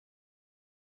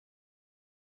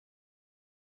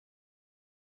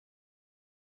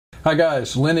Hi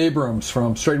guys, Lynn Abrams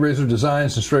from Straight Razor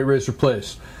Designs and Straight Razor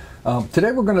Place.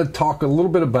 Today we're going to talk a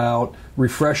little bit about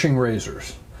refreshing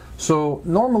razors. So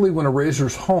normally when a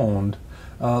razor's honed,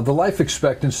 the life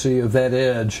expectancy of that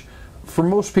edge for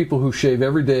most people who shave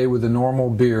every day with a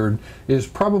normal beard is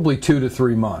probably 2 to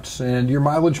 3 months, and your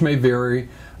mileage may vary.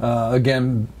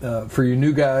 Again, for you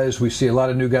new guys, we see a lot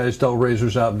of new guys dull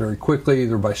razors out very quickly,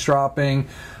 either by stropping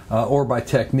or by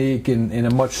technique in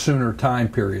a much sooner time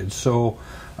period. So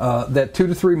that 2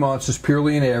 to 3 months is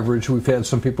purely an average. We've had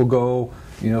some people go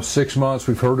 6 months.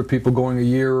 We've heard of people going a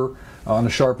year on a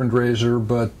sharpened razor,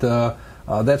 but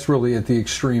that's really at the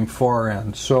extreme far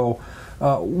end. So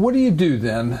what do you do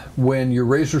then when your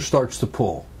razor starts to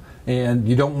pull and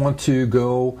you don't want to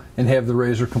go and have the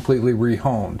razor completely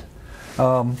rehoned?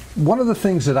 One of the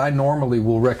things that I normally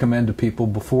will recommend to people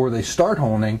before they start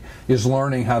honing is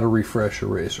learning how to refresh a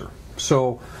razor.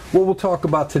 So what we'll talk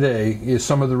about today is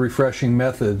some of the refreshing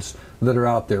methods that are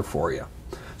out there for you.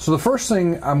 So the first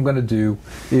thing I'm going to do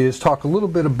is talk a little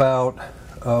bit about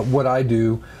what I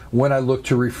do when I look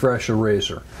to refresh a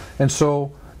razor. And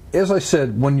so, as I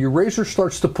said, when your razor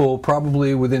starts to pull,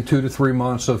 probably within 2 to 3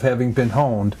 months of having been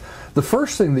honed, the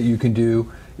first thing that you can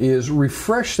do is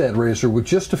refresh that razor with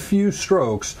just a few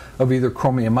strokes of either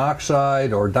chromium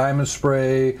oxide or diamond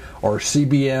spray or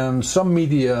CBN, some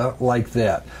media like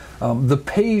that. The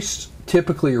pastes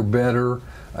typically are better,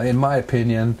 in my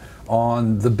opinion,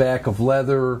 on the back of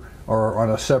leather or on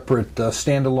a separate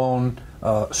standalone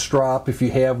strop if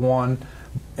you have one.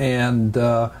 And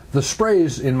the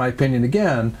sprays, in my opinion,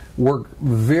 again, work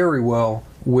very well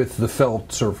with the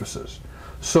felt surfaces.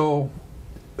 So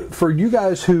for you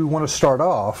guys who want to start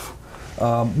off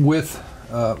with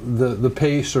the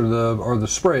paste or the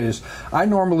sprays, I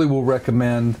normally will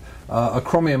recommend a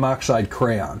chromium oxide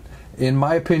crayon. In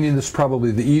my opinion, this is probably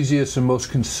the easiest and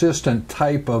most consistent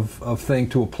type of thing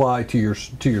to apply to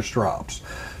your strops.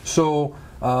 So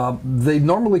they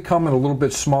normally come in a little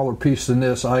bit smaller piece than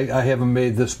this. I have them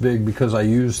made this big because I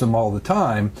use them all the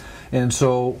time, and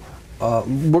so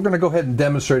we're going to go ahead and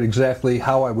demonstrate exactly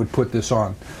how I would put this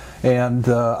on. And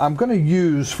I'm going to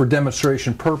use, for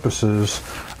demonstration purposes,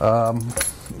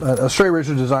 a Straight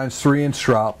Razor Designs 3-inch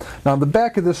strop. Now on the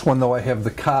back of this one, though, I have the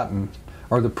cotton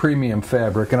or the premium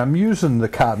fabric, and I'm using the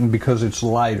cotton because it's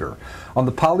lighter. On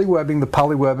the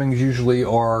polywebbings usually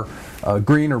are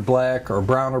green or black, or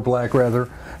brown or black rather,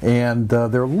 and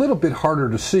they're a little bit harder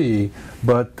to see,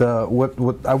 but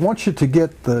what I want you to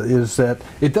get is that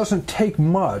it doesn't take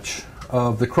much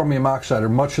of the chromium oxide or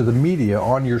much of the media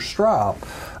on your strop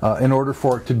in order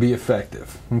for it to be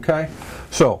effective. Okay?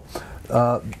 So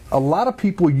a lot of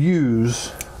people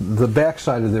use the back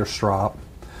side of their strop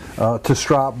to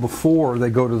strop before they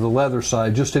go to the leather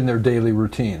side, just in their daily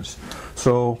routines.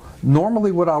 So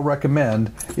normally what I'll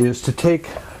recommend is to take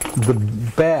the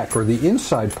back or the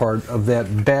inside part of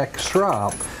that back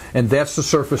strop, and that's the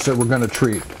surface that we're going to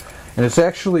treat. And it's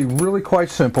actually really quite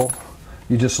simple.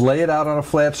 You just lay it out on a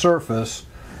flat surface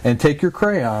and take your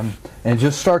crayon and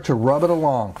just start to rub it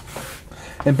along.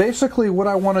 And basically what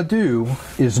I want to do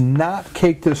is not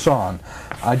cake this on.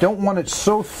 I don't want it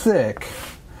so thick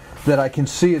that I can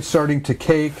see it starting to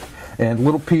cake and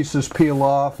little pieces peel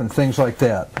off and things like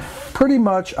that. Pretty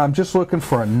much I'm just looking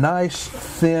for a nice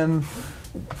thin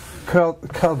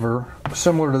cover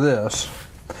similar to this,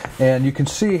 and you can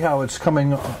see how it's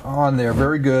coming on there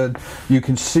very good. You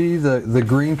can see the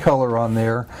green color on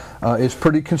there is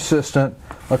pretty consistent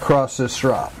across this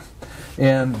strop,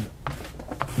 and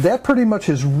that pretty much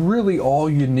is really all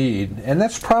you need, and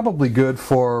that's probably good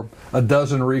for a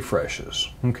dozen refreshes.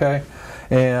 Okay,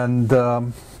 and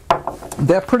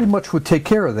that pretty much would take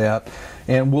care of that,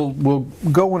 and we'll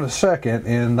go in a second,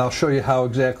 and I'll show you how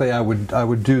exactly I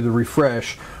would do the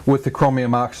refresh with the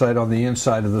chromium oxide on the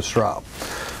inside of the strop.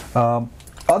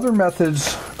 Other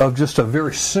methods of just a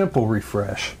very simple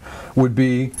refresh would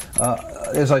be,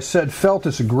 as I said, felt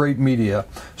is a great media.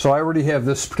 So I already have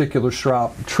this particular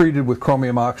strop treated with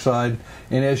chromium oxide,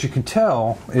 and as you can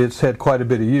tell, it's had quite a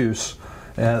bit of use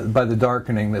by the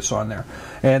darkening that's on there.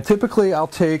 And typically I'll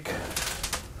take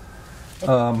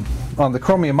on the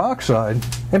chromium oxide,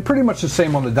 and pretty much the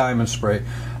same on the diamond spray,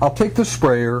 I'll take the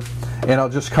sprayer and I'll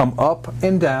just come up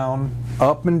and down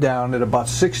at about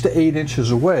 6 to 8 inches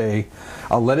away.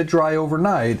 I'll let it dry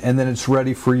overnight, and then it's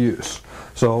ready for use.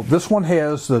 So this one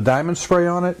has the diamond spray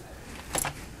on it,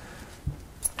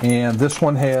 and this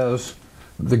one has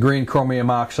the green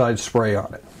chromium oxide spray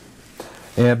on it.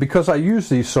 And because I use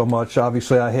these so much,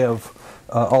 obviously I have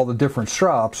all the different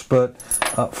strops, but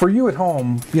for you at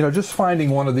home, just finding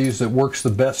one of these that works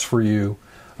the best for you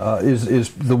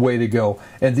is the way to go.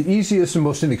 And the easiest and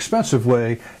most inexpensive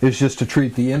way is just to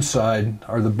treat the inside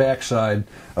or the back side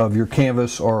of your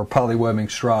canvas or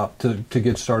polywebbing strop to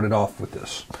get started off with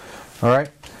this. All right,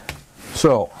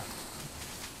 so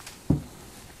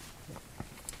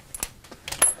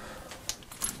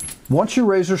once your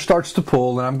razor starts to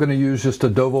pull, and I'm going to use just a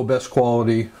Dovo Best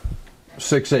Quality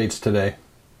 6/8 today,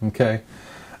 okay,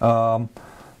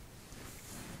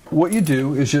 what you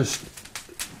do is just,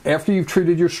 after you've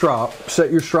treated your strop, set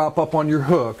your strop up on your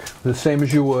hook the same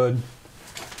as you would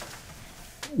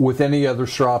with any other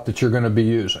strop that you're going to be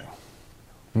using,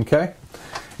 okay?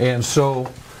 And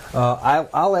so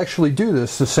I'll actually do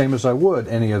this the same as I would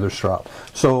any other strop.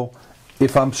 So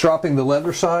if I'm stropping the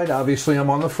leather side, obviously I'm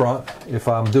on the front. If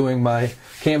I'm doing my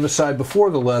canvas side before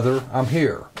the leather, I'm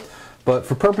here. But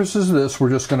for purposes of this, we're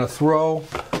just going to throw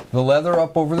the leather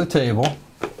up over the table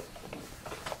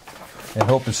and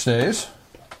hope it stays.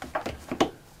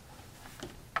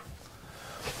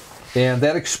 And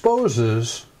that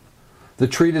exposes the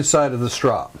treated side of the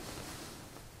strop.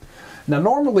 Now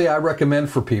normally I recommend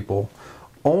for people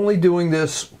only doing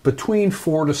this between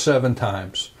 4 to 7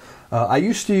 times. I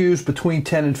used to use between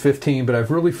 10 and 15, but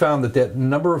I've really found that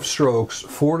number of strokes,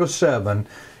 4 to 7,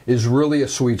 is really a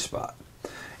sweet spot.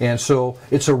 And so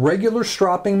it's a regular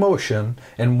stropping motion,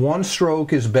 and one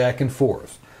stroke is back and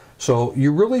forth. So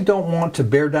you really don't want to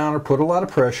bear down or put a lot of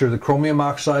pressure. The chromium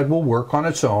oxide will work on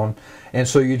its own, and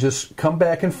so you just come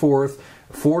back and forth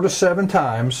 4 to 7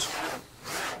 times.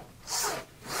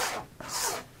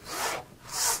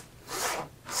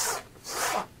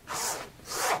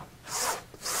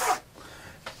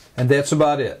 And that's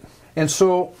about it. And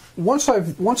so once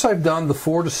I've done the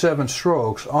 4 to 7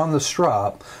 strokes on the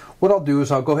strop, what I'll do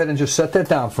is I'll go ahead and just set that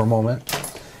down for a moment,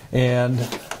 and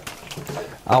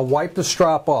I'll wipe the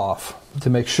strop off to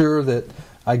make sure that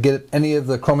I get any of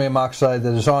the chromium oxide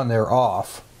that is on there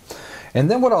off.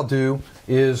 And then what I'll do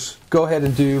is go ahead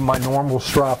and do my normal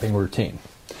stropping routine.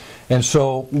 And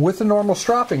so with the normal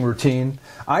stropping routine,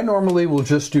 I normally will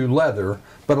just do leather,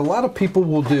 but a lot of people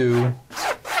will do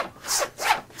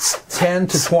 10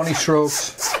 to 20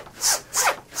 strokes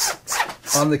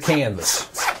on the canvas.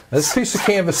 This piece of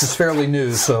canvas is fairly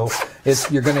new, so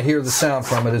you're going to hear the sound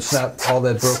from it. It's not all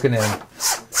that broken in.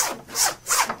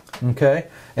 Okay?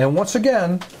 And once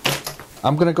again,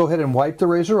 I'm going to go ahead and wipe the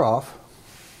razor off.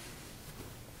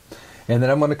 And then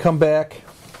I'm going to come back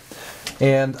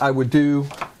and I would do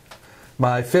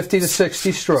my 50 to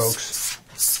 60 strokes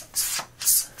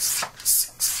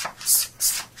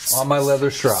on my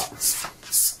leather strop.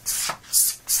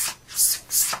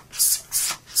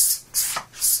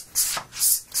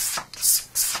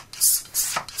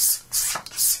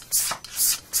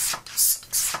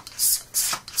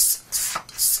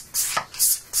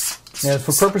 And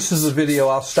for purposes of the video,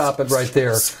 I'll stop it right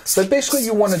there. But basically,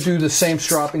 you want to do the same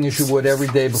stropping as you would every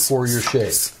day before your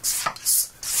shave.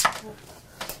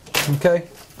 Okay?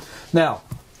 Now,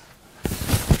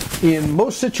 in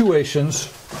most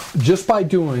situations, just by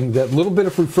doing that little bit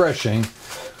of refreshing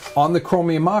on the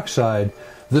chromium oxide,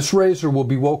 this razor will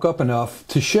be woke up enough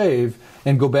to shave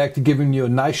and go back to giving you a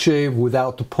nice shave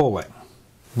without the pulling.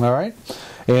 All right?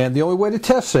 And the only way to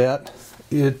test that,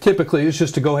 typically, is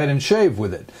just to go ahead and shave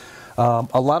with it.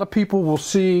 A lot of people will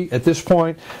see at this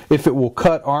point if it will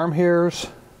cut arm hairs.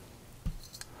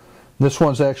 This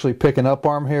one's actually picking up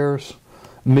arm hairs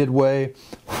midway.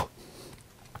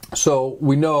 So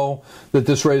we know that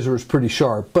this razor is pretty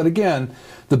sharp. But again,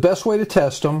 the best way to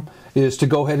test them is to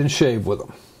go ahead and shave with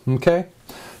them. Okay?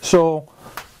 So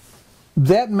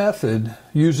that method,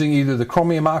 using either the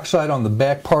chromium oxide on the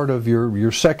back part of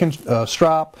your second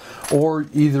strop, or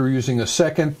either using a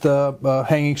second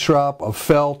hanging strop of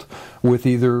felt with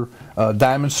either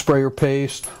diamond sprayer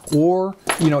paste, or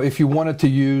if you wanted to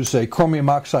use a chromium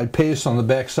oxide paste on the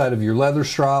back side of your leather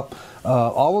strop,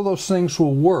 all of those things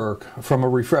will work from a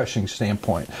refreshing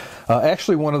standpoint.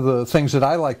 Actually, one of the things that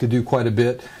I like to do quite a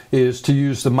bit is to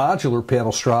use the modular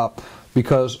paddle strop,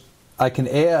 because I can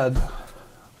add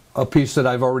a piece that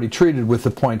I've already treated with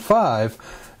the 0.5,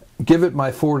 give it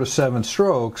my 4 to 7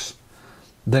 strokes,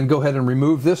 then go ahead and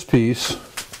remove this piece,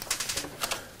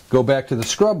 go back to the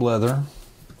scrub leather,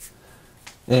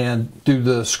 and do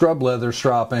the scrub leather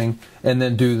stropping, and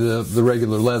then do the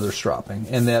regular leather stropping,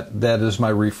 and that is my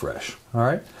refresh. All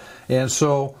right, and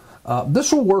so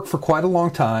this will work for quite a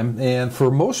long time, and for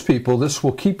most people, this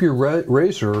will keep your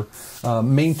razor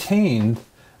maintained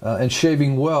and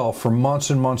shaving well for months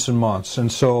and months and months.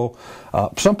 And so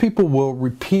some people will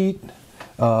repeat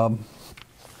the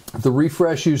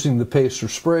refresh using the paste or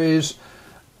sprays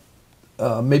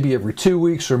maybe every 2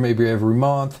 weeks or maybe every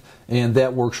month, and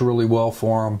that works really well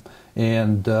for them.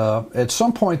 And at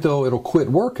some point, though, it'll quit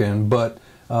working, but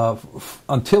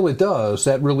until it does,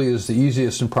 that really is the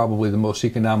easiest and probably the most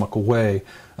economical way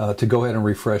to go ahead and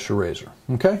refresh a razor.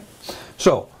 Okay?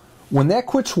 So, when that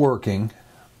quits working,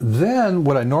 then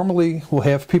what I normally will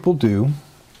have people do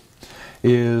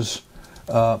is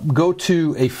go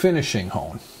to a finishing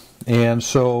hone. And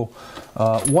so,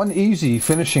 one easy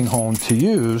finishing hone to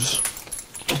use,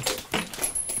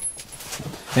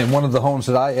 and one of the hones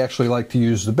that I actually like to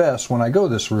use the best when I go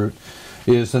this route,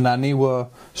 is the Naniwa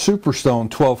Superstone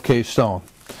 12K stone.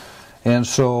 And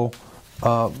so,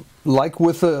 like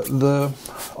with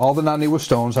all the Naniwa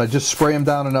stones, I just spray them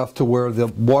down enough to where the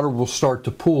water will start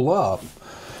to pool up,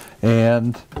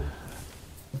 and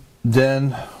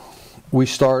then we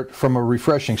start from a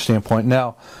refreshing standpoint.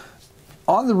 Now,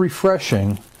 on the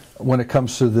refreshing, when it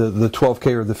comes to the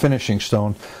 12K or the finishing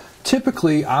stone,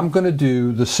 typically I'm going to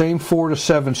do the same 4 to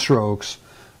 7 strokes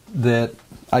that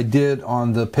I did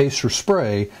on the paste or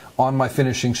spray on my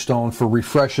finishing stone for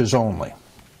refreshes only.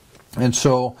 And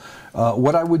so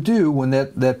what I would do when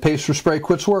that paste or spray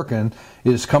quits working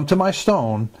is come to my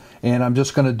stone, and I'm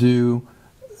just going to do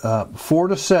 4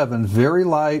 to 7 very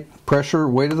light pressure,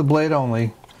 weight of the blade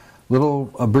only,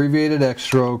 little abbreviated X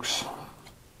strokes.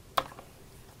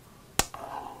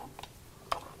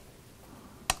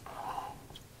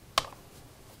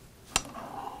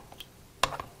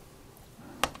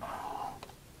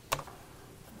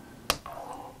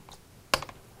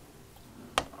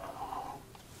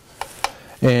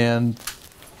 And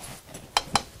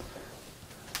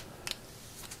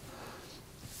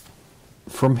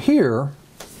from here,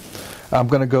 I'm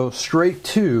going to go straight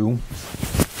to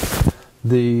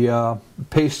the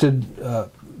pasted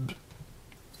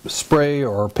spray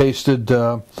or pasted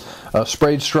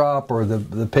sprayed strop or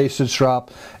the pasted strop.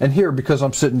 And here, because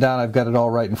I'm sitting down, I've got it all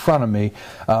right in front of me.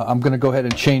 I'm going to go ahead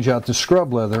and change out the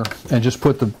scrub leather and just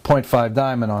put the 0.5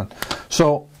 diamond on.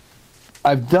 So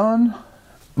I've done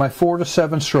my 4 to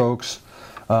 7 strokes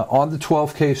on the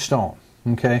 12K stone.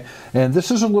 Okay, and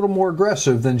this is a little more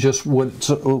aggressive than just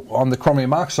what's on the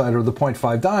chromium oxide or the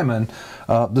 0.5 diamond.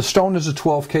 The stone is a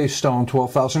 12K stone,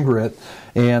 12,000 grit,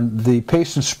 and the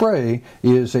paste and spray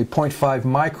is a 0.5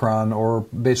 micron or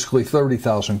basically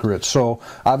 30,000 grit. So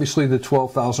obviously the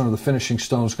 12,000 or the finishing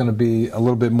stone is going to be a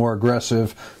little bit more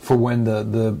aggressive for when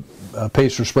the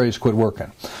paste or sprays quit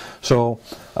working. So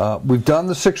we've done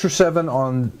the 6 or 7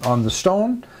 on the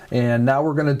stone, and now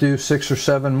we're going to do 6 or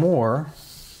 7 more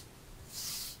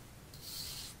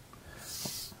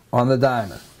on the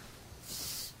diamond.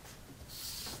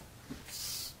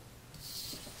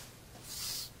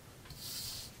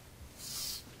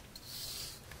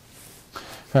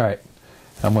 All right,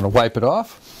 I'm going to wipe it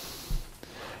off,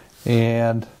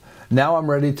 and now I'm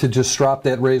ready to just strop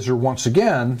that razor once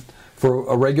again for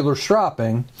a regular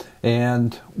stropping,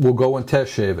 and we'll go and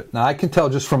test shave it. Now I can tell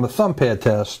just from a thumb pad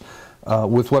test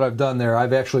with what I've done there,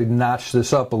 I've actually notched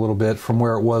this up a little bit from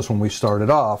where it was when we started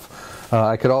off.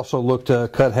 I could also look to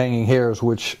cut hanging hairs,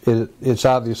 which it's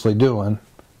obviously doing.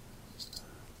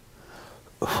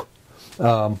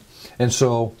 And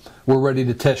so we're ready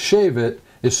to test shave it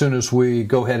as soon as we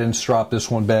go ahead and strop this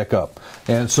one back up.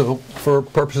 And so for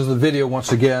purposes of the video,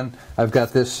 once again, I've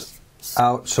got this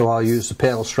out, so I'll use the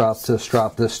paddle strop to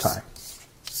strop this time.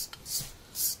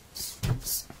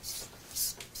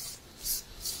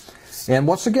 And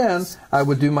once again, I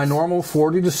would do my normal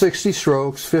 40 to 60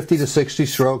 strokes, 50 to 60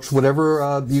 strokes,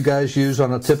 whatever you guys use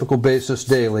on a typical basis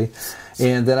daily.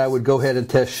 And then I would go ahead and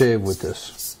test shave with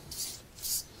this.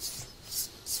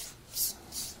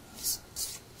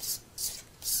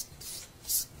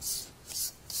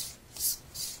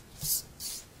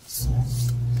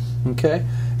 Okay,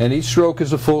 and each stroke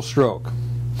is a full stroke.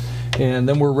 And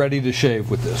then we're ready to shave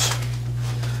with this.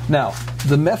 Now,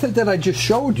 the method that I just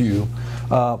showed you,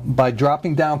 by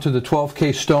dropping down to the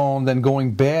 12K stone, then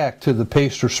going back to the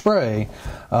paste or spray,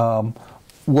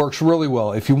 works really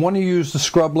well. If you want to use the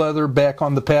scrub leather back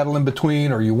on the paddle in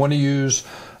between, or you want to use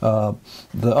the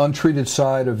untreated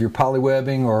side of your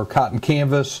polywebbing or cotton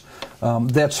canvas,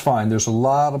 that's fine. There's a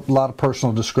lot of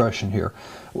personal discretion here,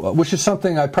 which is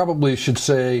something I probably should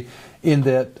say, in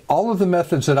that all of the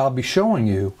methods that I'll be showing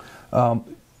you,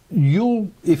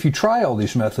 if you try all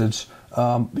these methods,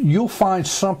 you'll find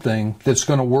something that's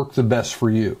going to work the best for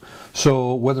you.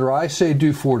 So whether I say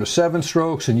do 4 to 7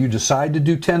 strokes and you decide to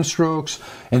do 10 strokes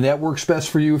and that works best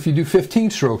for you, if you do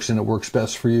 15 strokes and it works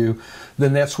best for you,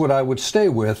 then that's what I would stay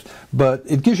with. But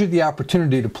it gives you the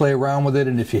opportunity to play around with it,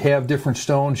 and if you have different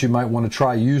stones, you might want to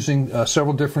try using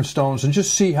several different stones and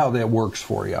just see how that works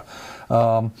for you.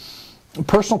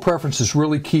 Personal preference is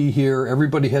really key here.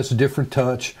 Everybody has a different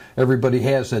touch. Everybody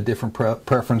has that different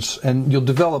preference, and you'll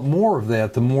develop more of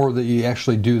that the more that you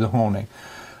actually do the honing.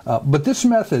 But this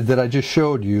method that I just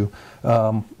showed you,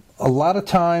 a lot of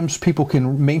times people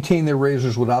can maintain their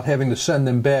razors without having to send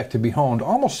them back to be honed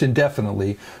almost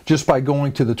indefinitely just by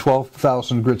going to the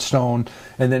 12,000 grit stone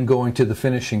and then going to the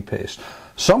finishing paste.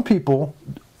 Some people,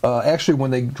 actually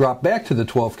when they drop back to the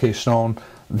 12K stone,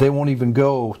 they won't even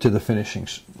go to the finishing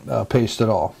paste at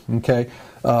all. Okay,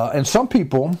 and some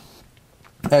people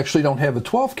actually don't have a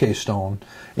 12K stone,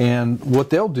 and what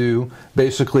they'll do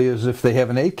basically is if they have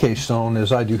an 8K stone,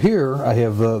 as I do here, I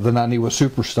have the Naniwa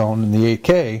Superstone in the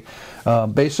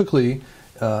 8K. Basically,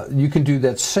 you can do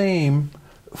that same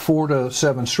 4 to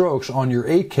 7 strokes on your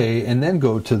 8K and then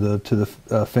go to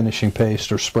the finishing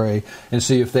paste or spray and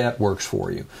see if that works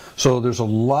for you. So there's a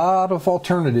lot of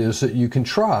alternatives that you can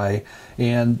try,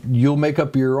 and you'll make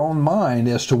up your own mind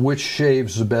as to which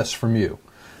shaves the best from you.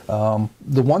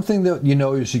 The one thing that you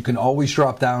know is you can always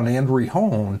drop down and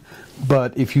rehone,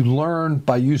 but if you learn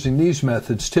by using these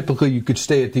methods, typically you could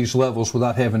stay at these levels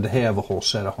without having to have a whole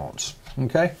set of hones.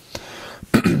 Okay?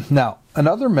 Now,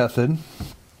 another method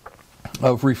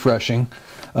of refreshing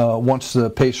once the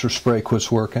paste or spray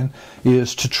quits working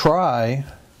is to try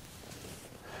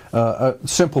a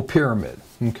simple pyramid.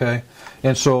 Okay?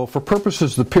 And so for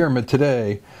purposes of the pyramid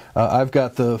today, I've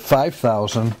got the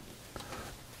 5,000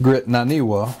 grit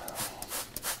Naniwa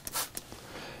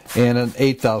and an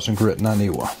 8,000 grit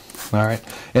Naniwa. All right,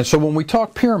 and so when we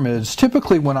talk pyramids,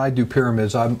 typically when I do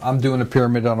pyramids, I'm doing a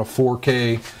pyramid on a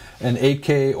 4K, an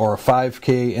 8K, or a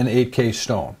 5K and 8K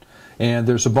stone, and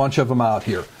there's a bunch of them out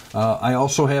here. I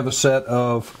also have a set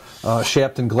of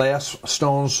Sharpening glass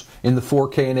stones in the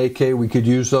 4K and 8K. We could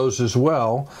use those as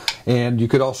well, and you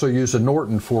could also use a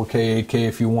Norton 4K, 8K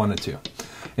if you wanted to.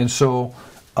 And so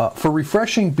for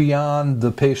refreshing beyond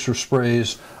the paste or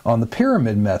sprays on the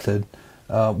pyramid method,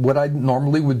 what I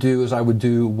normally would do is I would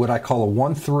do what I call a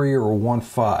 1-3 or a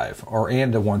 1-5, or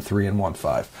and a 1-3 and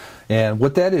 1-5. And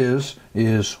what that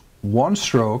is one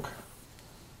stroke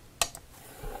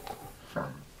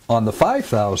on the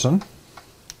 5,000,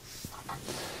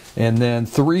 and then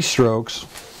 3 strokes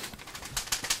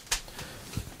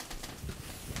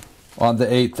on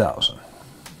the 8,000.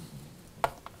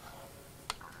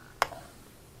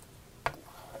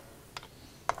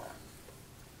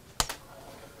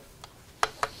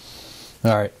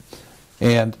 All right,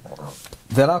 and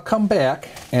then I'll come back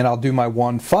and I'll do my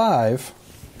 1-5,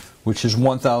 which is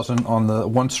 1,000 on the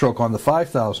 1 stroke on the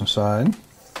 5,000 side,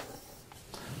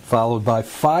 followed by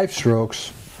 5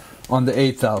 strokes on the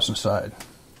 8,000 side.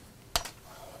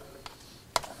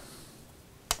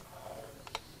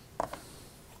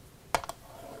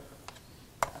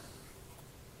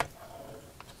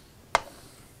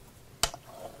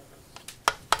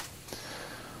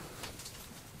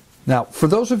 Now, for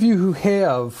those of you who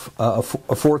have a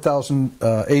 4,000,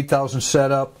 8,000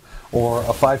 setup or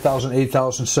a 5,000,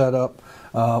 8,000 setup,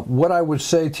 what I would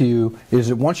say to you is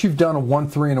that once you've done a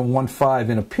 1-3 and a 1-5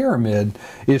 in a pyramid,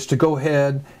 is to go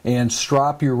ahead and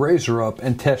strop your razor up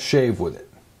and test shave with it,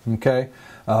 okay?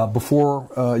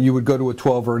 Before you would go to a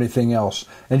 12 or anything else,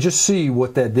 and just see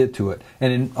what that did to it.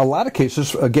 And in a lot of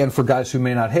cases, again, for guys who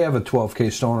may not have a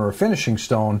 12K stone or a finishing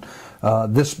stone,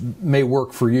 this may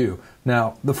work for you.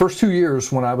 Now, the first 2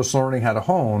 years when I was learning how to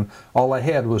hone, all I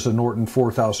had was a Norton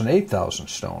 4,000, 8,000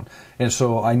 stone. And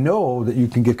so I know that you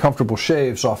can get comfortable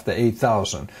shaves off the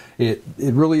 8,000. It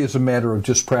really is a matter of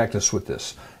just practice with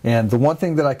this. And the one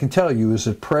thing that I can tell you is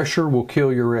that pressure will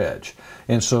kill your edge.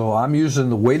 And so I'm using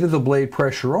the weight of the blade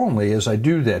pressure only as I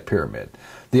do that pyramid.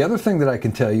 The other thing that I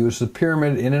can tell you is the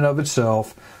pyramid in and of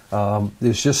itself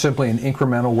is just simply an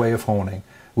incremental way of honing.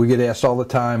 We get asked all the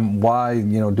time, why,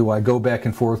 do I go back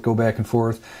and forth, go back and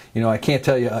forth? I can't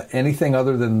tell you anything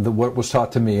other than what was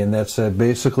taught to me, and that's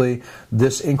basically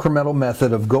this incremental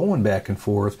method of going back and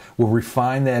forth will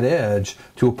refine that edge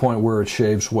to a point where it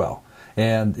shaves well.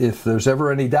 And if there's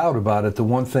ever any doubt about it, the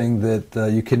one thing that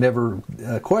you can never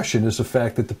question is the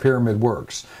fact that the pyramid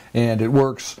works. And it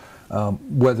works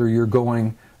whether you're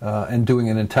going and doing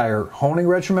an entire honing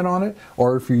regimen on it,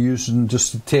 or if you're using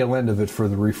just the tail end of it for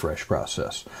the refresh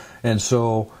process. And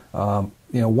so,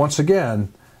 once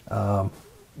again,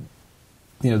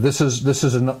 this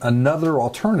is another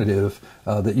alternative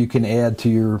that you can add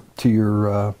to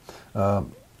your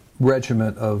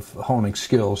regiment of honing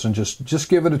skills, and just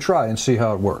give it a try and see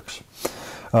how it works.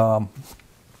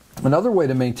 Another way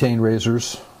to maintain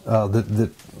razors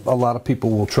that a lot of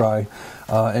people will try,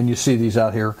 and you see these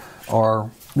out here, are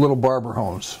little barber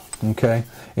hones. Okay,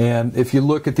 and if you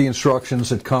look at the instructions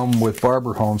that come with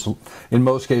barber hones, in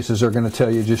most cases they're going to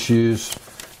tell you just use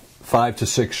 5 to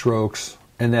 6 strokes,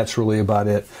 and that's really about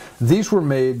it. These were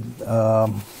made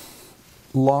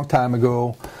long time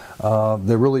ago.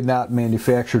 They're really not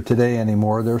manufactured today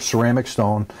anymore. They're ceramic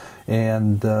stone,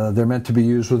 and they're meant to be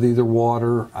used with either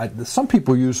water. Some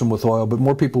people use them with oil, but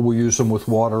more people will use them with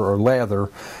water or lather.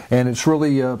 And it's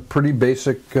really a pretty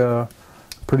basic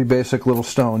little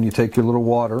stone. You take your little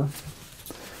water,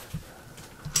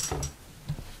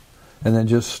 and then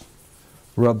just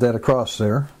rub that across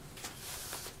there.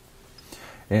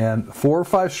 And 4 or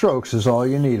 5 strokes is all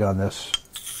you need on this.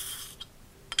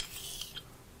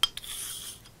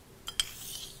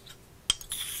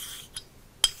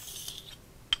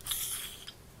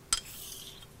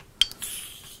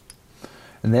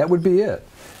 And that would be it.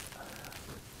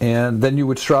 And then you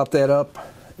would strop that up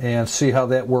and see how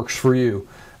that works for you.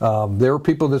 There are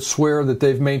people that swear that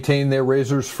they've maintained their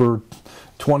razors for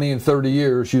 20 and 30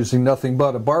 years using nothing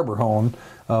but a barber hone,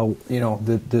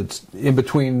 that's in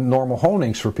between normal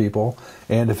honings for people,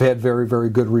 and have had very, very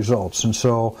good results. And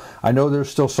so I know there's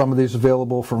still some of these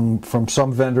available from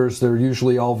some vendors. They're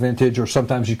usually all vintage, or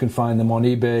sometimes you can find them on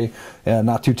eBay,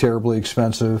 not too terribly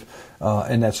expensive,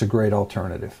 and that's a great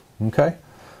alternative. Okay?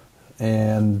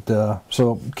 And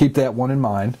so keep that one in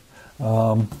mind.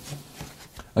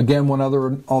 Again, one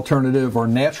other alternative are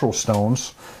natural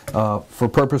stones. For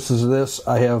purposes of this,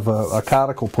 I have a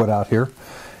conical put out here,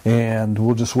 and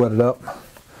we'll just wet it up.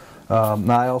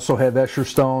 Now I also have Escher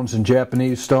stones and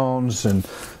Japanese stones and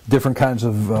different kinds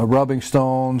of rubbing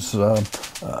stones.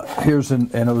 Here's an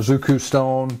Ozuku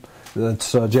stone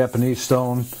that's a Japanese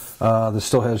stone. That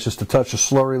still has just a touch of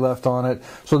slurry left on it.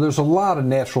 So there's a lot of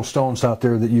natural stones out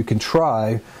there that you can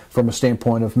try from a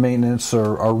standpoint of maintenance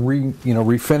or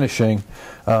refinishing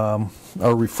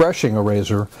or refreshing a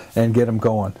razor and get them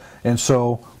going. And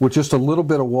so with just a little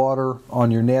bit of water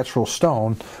on your natural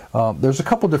stone, there's a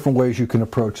couple different ways you can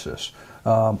approach this.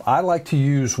 I like to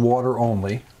use water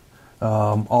only.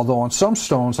 Although on some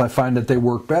stones I find that they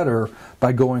work better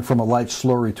by going from a light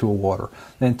slurry to a water.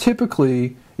 And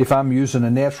typically, if I'm using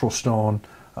a natural stone,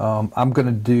 I'm going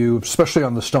to do, especially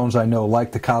on the stones I know,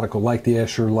 like the conical, like the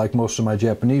Escher, like most of my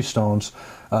Japanese stones,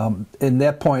 in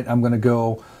that point I'm going to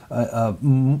go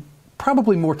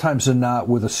probably more times than not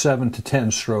with a 7 to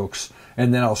 10 strokes,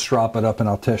 and then I'll strop it up and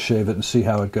I'll test shave it and see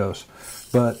how it goes.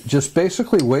 But just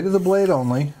basically weight of the blade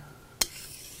only.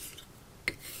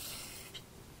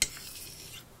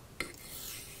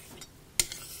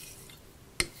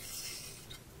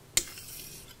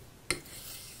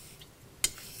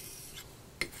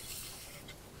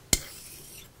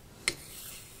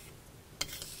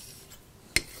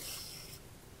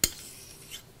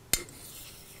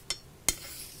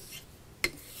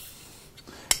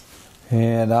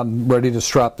 And I'm ready to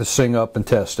strop this thing up and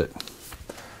test it.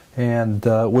 And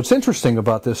what's interesting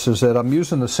about this is that I'm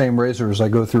using the same razor as I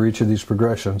go through each of these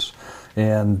progressions.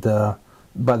 And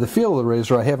by the feel of the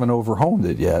razor, I haven't over-honed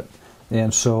it yet.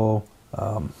 And so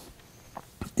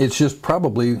it's just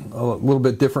probably a little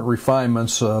bit different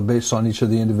refinements based on each of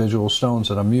the individual stones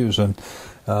that I'm using.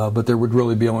 But there would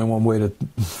really be only one way to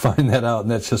find that out,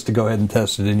 and that's just to go ahead and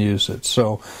test it and use it.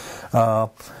 So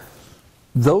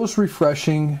those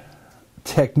refreshing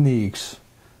techniques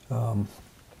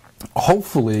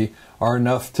hopefully are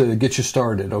enough to get you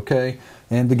started, okay?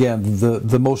 And again,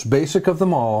 the most basic of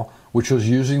them all, which was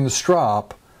using the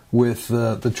strop with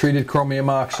the treated chromium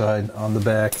oxide on the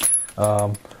back,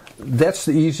 that's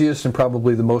the easiest and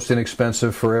probably the most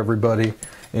inexpensive for everybody.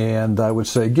 And I would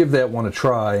say give that one a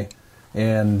try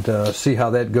and see how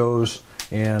that goes.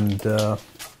 And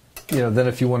then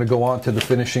if you want to go on to the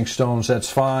finishing stones,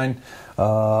 that's fine.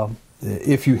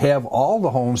 If you have all the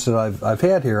hones that I've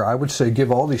had here, I would say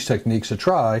give all these techniques a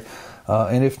try.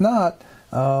 And if not,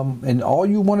 and all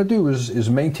you want to do is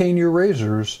maintain your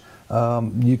razors,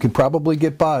 you can probably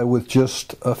get by with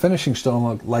just a finishing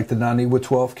stone like the Naniwa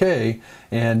 12K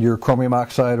and your chromium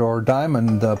oxide or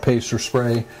diamond paste or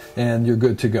spray, and you're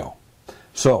good to go.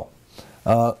 So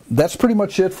that's pretty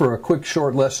much it for a quick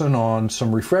short lesson on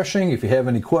some refreshing. If you have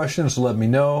any questions, let me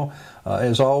know.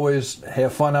 As always,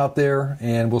 have fun out there,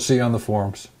 and we'll see you on the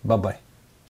forums. Bye-bye.